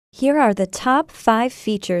Here are the top 5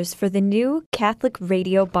 features for the new Catholic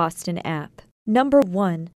Radio Boston app. Number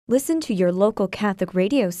 1. Listen to your local Catholic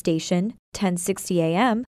radio station, 1060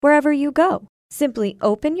 AM, wherever you go. Simply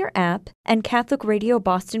open your app, and Catholic Radio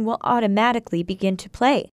Boston will automatically begin to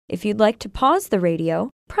play. If you'd like to pause the radio,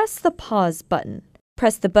 press the pause button.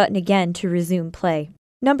 Press the button again to resume play.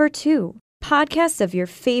 Number 2. Podcasts of your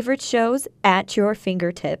favorite shows at your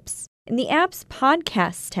fingertips. In the app's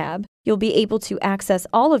Podcasts tab, you'll be able to access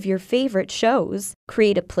all of your favorite shows,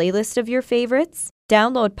 create a playlist of your favorites,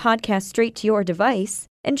 download podcasts straight to your device,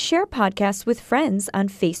 and share podcasts with friends on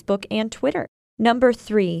Facebook and Twitter. Number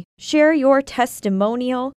 3. Share your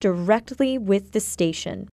testimonial directly with the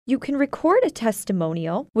station. You can record a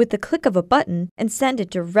testimonial with the click of a button and send it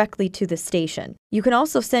directly to the station. You can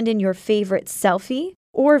also send in your favorite selfie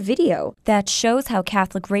or video that shows how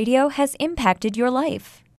Catholic radio has impacted your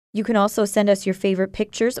life. You can also send us your favorite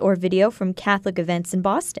pictures or video from Catholic events in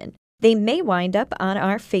Boston. They may wind up on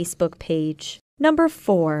our Facebook page. Number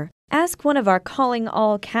 4. Ask one of our Calling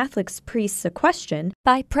All Catholics priests a question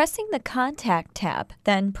by pressing the Contact tab,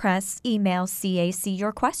 then press Email CAC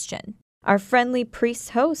your question. Our friendly priest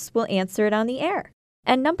hosts will answer it on the air.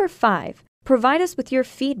 And number 5. Provide us with your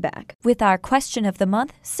feedback with our Question of the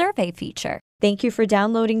Month survey feature. Thank you for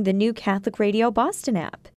downloading the new Catholic Radio Boston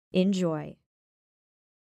app. Enjoy.